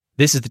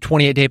This is the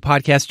 28-Day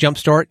Podcast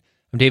Jumpstart.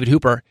 I'm David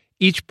Hooper.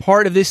 Each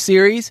part of this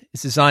series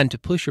is designed to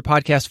push your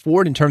podcast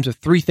forward in terms of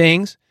three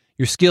things: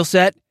 your skill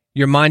set,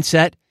 your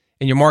mindset,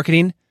 and your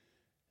marketing.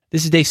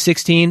 This is day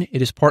 16.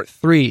 It is part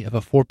 3 of a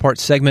 4-part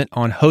segment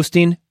on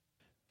hosting.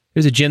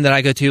 There's a gym that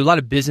I go to. A lot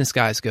of business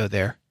guys go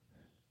there.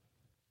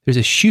 There's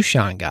a shoe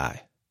shine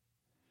guy.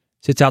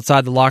 Sits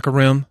outside the locker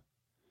room,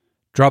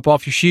 drop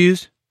off your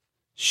shoes,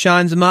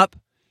 shines them up,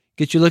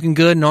 gets you looking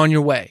good and on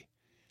your way.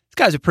 This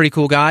guy's a pretty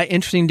cool guy,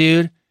 interesting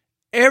dude.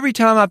 Every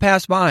time I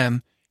pass by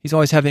him, he's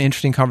always having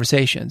interesting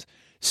conversations.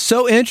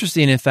 So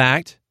interesting, in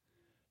fact,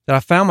 that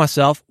I found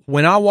myself,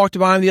 when I walked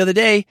by him the other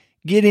day,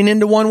 getting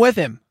into one with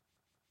him.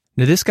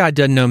 Now, this guy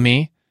doesn't know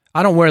me.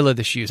 I don't wear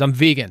leather shoes. I'm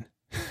vegan.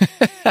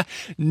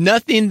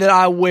 Nothing that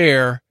I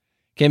wear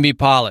can be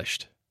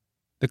polished.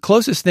 The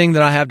closest thing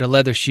that I have to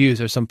leather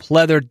shoes are some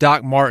pleather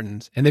Doc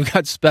Martens, and they've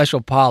got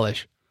special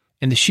polish.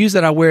 And the shoes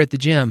that I wear at the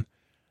gym,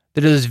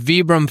 they're those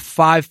Vibram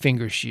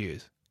 5-finger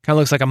shoes. Kind of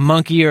looks like a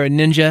monkey or a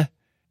ninja.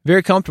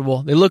 Very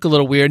comfortable. They look a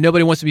little weird.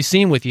 Nobody wants to be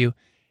seen with you.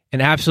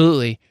 And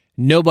absolutely,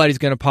 nobody's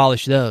going to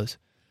polish those.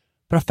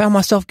 But I found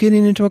myself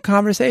getting into a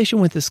conversation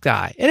with this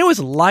guy. And it was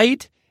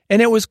light, and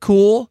it was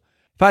cool.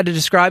 If I had to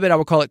describe it, I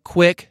would call it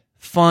quick,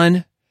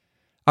 fun.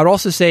 I would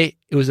also say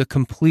it was a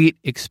complete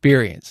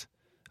experience.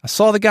 I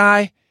saw the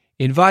guy.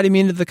 He invited me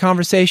into the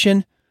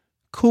conversation.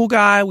 Cool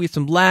guy. We had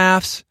some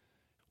laughs.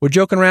 We're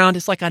joking around.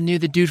 It's like I knew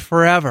the dude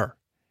forever.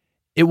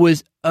 It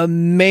was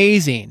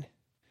amazing.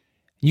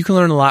 You can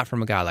learn a lot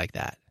from a guy like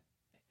that.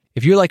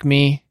 If you're like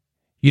me,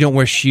 you don't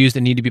wear shoes that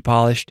need to be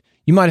polished.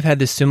 You might have had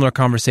this similar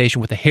conversation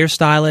with a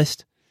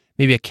hairstylist,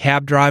 maybe a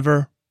cab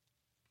driver.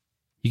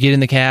 You get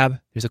in the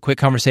cab, there's a quick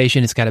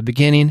conversation. It's got a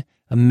beginning,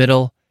 a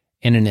middle,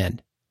 and an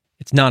end.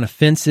 It's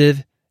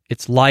non-offensive.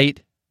 It's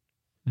light.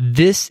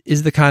 This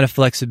is the kind of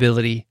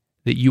flexibility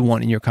that you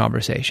want in your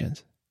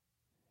conversations.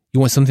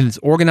 You want something that's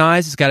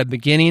organized. It's got a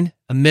beginning,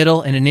 a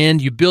middle, and an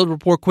end. You build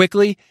rapport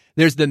quickly.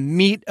 There's the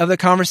meat of the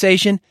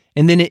conversation,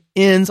 and then it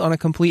ends on a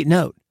complete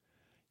note.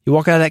 You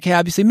walk out of that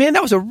cab, you say, man,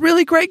 that was a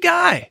really great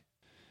guy.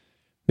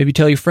 Maybe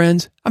tell your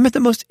friends, I met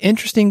the most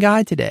interesting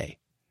guy today.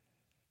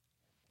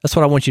 That's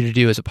what I want you to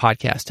do as a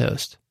podcast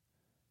host.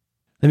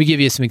 Let me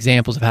give you some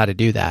examples of how to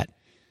do that.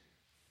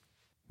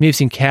 You may have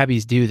seen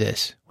cabbies do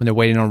this when they're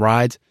waiting on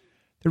rides.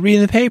 They're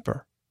reading the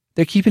paper.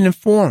 They're keeping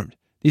informed.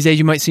 These days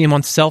you might see them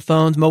on cell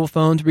phones, mobile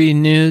phones,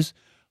 reading news,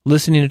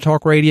 listening to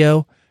talk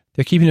radio.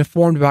 They're keeping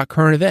informed about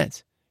current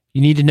events. You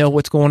need to know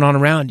what's going on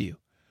around you.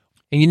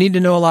 And you need to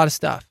know a lot of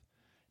stuff.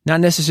 Not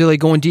necessarily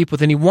going deep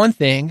with any one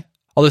thing,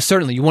 although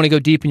certainly you want to go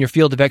deep in your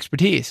field of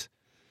expertise,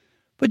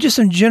 but just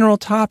some general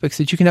topics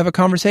that you can have a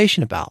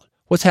conversation about.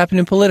 What's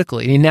happening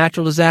politically? Any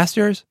natural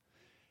disasters?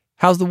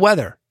 How's the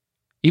weather?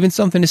 Even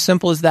something as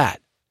simple as that.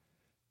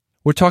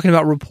 We're talking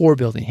about rapport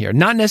building here.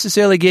 Not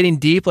necessarily getting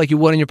deep like you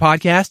would on your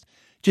podcast,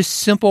 just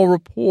simple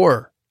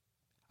rapport.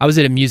 I was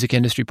at a music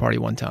industry party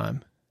one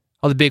time.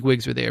 All the big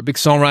wigs were there. Big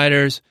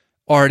songwriters,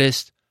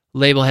 artists,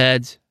 label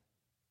heads.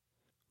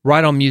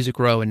 Right on Music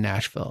Row in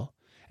Nashville.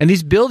 And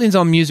these buildings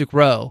on Music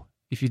Row,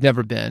 if you've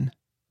never been,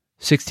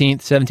 16th,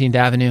 17th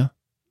Avenue,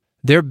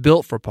 they're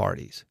built for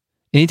parties.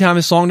 Anytime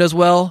a song does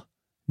well,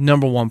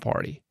 number one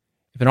party.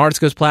 If an artist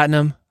goes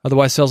platinum,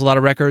 otherwise sells a lot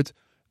of records,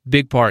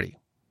 big party.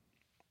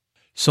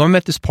 So I'm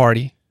at this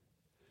party.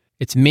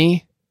 It's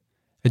me,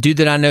 a dude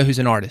that I know who's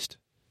an artist,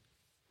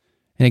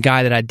 and a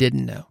guy that I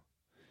didn't know.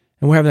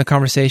 And we're having a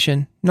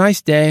conversation.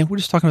 Nice day. We're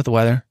just talking about the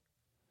weather.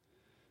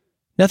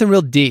 Nothing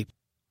real deep,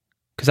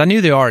 because I knew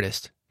the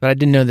artist, but I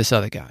didn't know this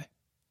other guy.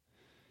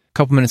 A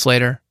couple minutes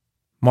later,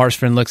 Mars'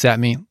 friend looks at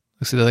me,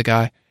 looks at the other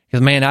guy. He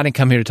goes, man, I didn't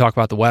come here to talk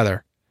about the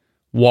weather.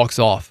 Walks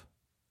off.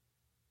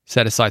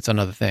 Set his sights on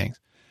other things.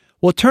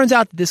 Well, it turns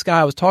out that this guy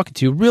I was talking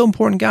to, a real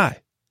important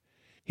guy.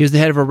 He was the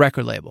head of a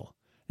record label.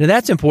 Now,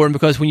 that's important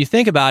because when you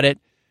think about it,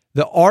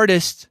 the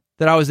artist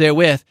that I was there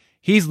with,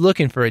 he's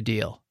looking for a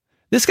deal.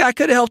 This guy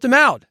could have helped him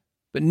out,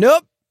 but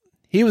nope,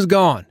 he was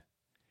gone.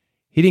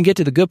 He didn't get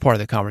to the good part of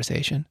the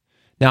conversation.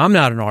 Now, I'm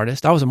not an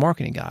artist. I was a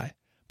marketing guy,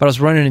 but I was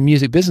running a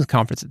music business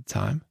conference at the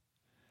time.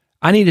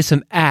 I needed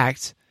some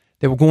acts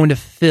that were going to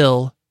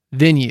fill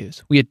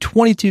venues. We had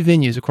 22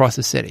 venues across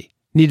the city.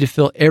 Needed to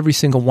fill every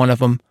single one of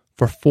them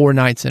for 4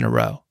 nights in a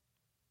row.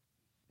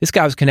 This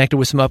guy was connected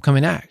with some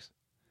upcoming acts.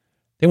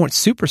 They weren't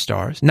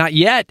superstars, not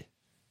yet,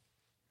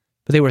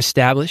 but they were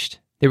established.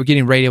 They were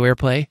getting radio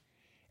airplay,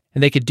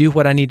 and they could do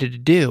what I needed to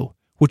do,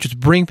 which was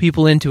bring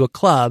people into a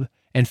club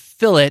and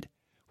fill it,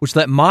 which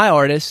let my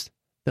artist,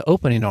 the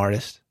opening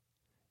artist,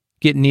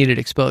 get needed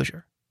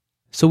exposure.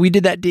 So we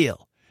did that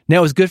deal. Now,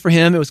 it was good for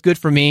him. It was good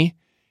for me.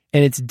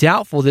 And it's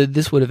doubtful that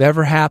this would have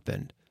ever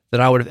happened, that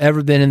I would have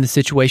ever been in the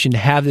situation to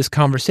have this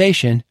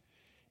conversation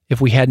if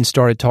we hadn't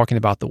started talking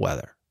about the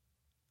weather.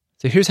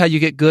 So here's how you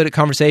get good at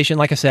conversation.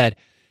 Like I said,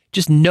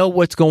 just know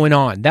what's going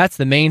on. That's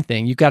the main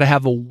thing. You've got to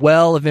have a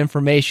well of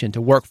information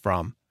to work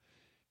from.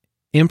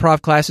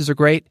 Improv classes are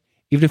great.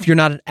 Even if you're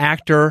not an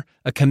actor,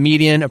 a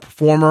comedian, a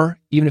performer,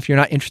 even if you're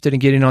not interested in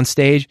getting on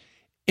stage,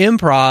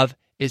 improv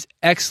is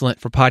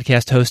excellent for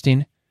podcast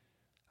hosting.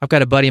 I've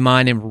got a buddy of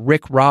mine named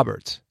Rick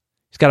Roberts.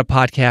 He's got a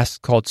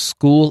podcast called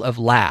School of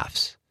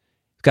Laughs.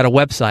 He's got a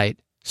website,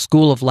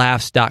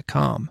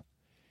 schooloflaughs.com.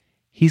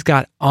 He's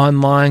got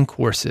online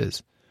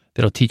courses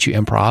that'll teach you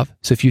improv.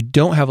 So if you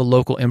don't have a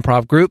local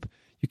improv group,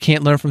 you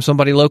can't learn from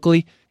somebody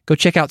locally, go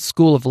check out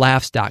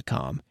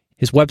schooloflaughs.com.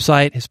 His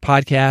website, his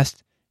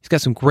podcast, he's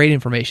got some great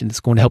information that's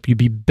going to help you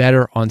be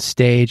better on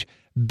stage,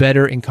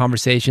 better in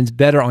conversations,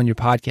 better on your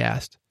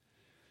podcast.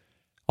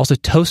 Also,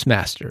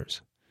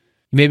 Toastmasters.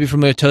 You may be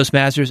familiar with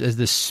Toastmasters as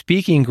the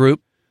speaking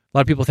group. A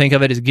lot of people think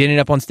of it as getting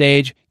up on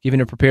stage, giving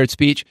a prepared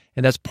speech,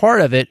 and that's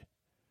part of it.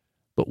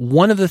 But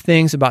one of the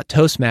things about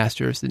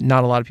Toastmasters that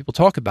not a lot of people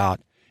talk about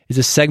is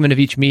a segment of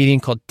each meeting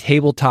called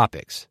Table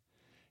Topics.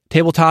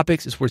 Table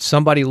Topics is where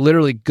somebody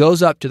literally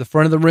goes up to the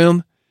front of the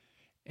room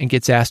and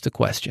gets asked a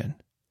question.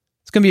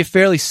 It's going to be a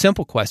fairly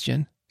simple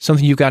question,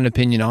 something you've got an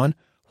opinion on.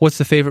 What's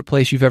the favorite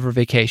place you've ever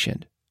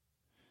vacationed?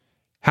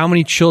 How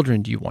many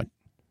children do you want?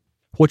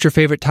 What's your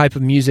favorite type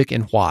of music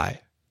and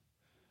why?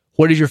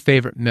 What is your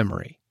favorite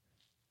memory?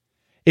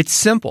 It's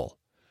simple,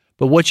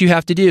 but what you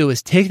have to do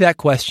is take that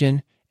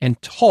question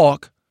and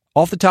talk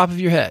off the top of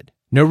your head.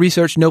 No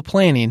research, no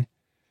planning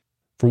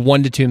for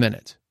 1 to 2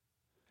 minutes.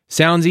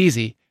 Sounds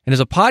easy. And as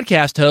a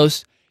podcast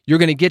host, you're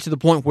going to get to the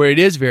point where it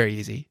is very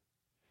easy.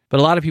 But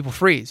a lot of people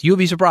freeze. You'll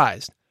be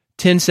surprised.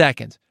 10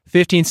 seconds,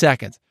 15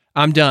 seconds,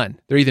 I'm done.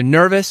 They're either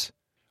nervous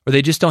or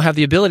they just don't have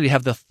the ability to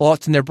have the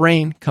thoughts in their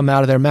brain come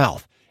out of their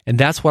mouth. And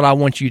that's what I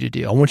want you to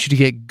do. I want you to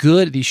get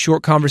good at these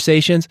short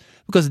conversations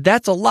because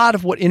that's a lot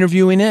of what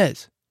interviewing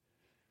is.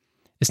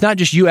 It's not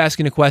just you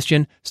asking a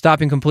question,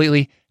 stopping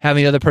completely,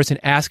 having the other person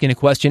asking a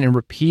question and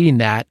repeating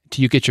that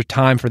till you get your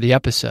time for the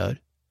episode.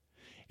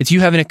 It's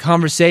you having a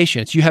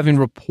conversation. It's you having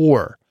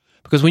rapport.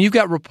 Because when you've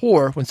got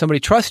rapport, when somebody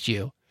trusts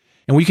you,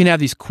 and we can have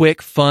these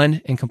quick,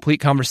 fun, and complete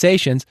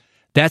conversations,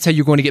 that's how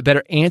you're going to get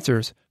better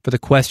answers for the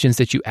questions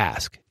that you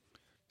ask.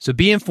 So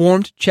be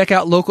informed. Check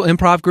out local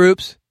improv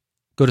groups.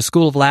 Go to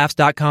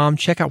schooloflaughs.com.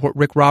 Check out what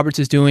Rick Roberts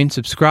is doing.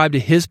 Subscribe to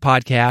his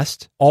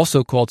podcast,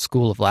 also called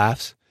School of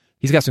Laughs.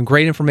 He's got some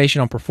great information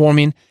on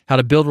performing, how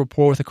to build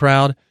rapport with a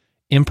crowd,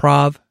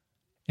 improv.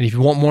 And if you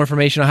want more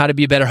information on how to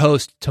be a better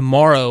host,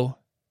 tomorrow,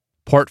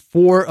 part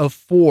 4 of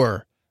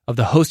 4 of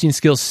the hosting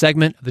skills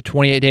segment of the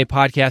 28-day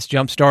podcast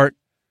Jumpstart.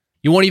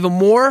 You want even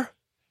more?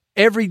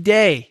 Every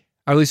day,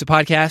 I release a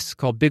podcast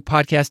called Big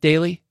Podcast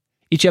Daily.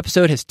 Each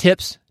episode has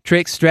tips,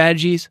 tricks,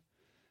 strategies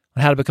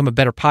on how to become a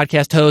better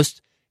podcast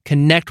host,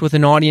 connect with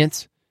an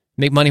audience,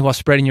 make money while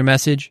spreading your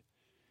message.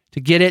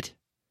 To get it,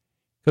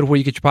 go to where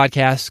you get your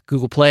podcasts,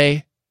 Google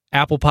Play,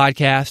 Apple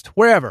Podcast,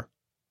 wherever.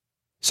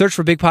 Search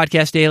for Big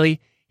Podcast Daily,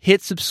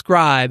 hit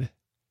subscribe.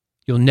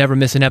 You'll never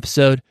miss an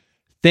episode.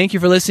 Thank you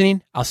for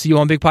listening. I'll see you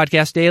on Big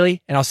Podcast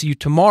Daily, and I'll see you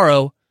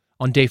tomorrow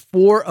on day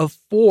 4 of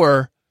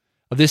 4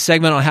 of this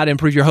segment on how to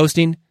improve your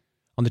hosting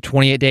on the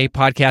 28-day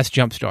podcast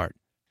Jumpstart.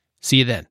 See you then.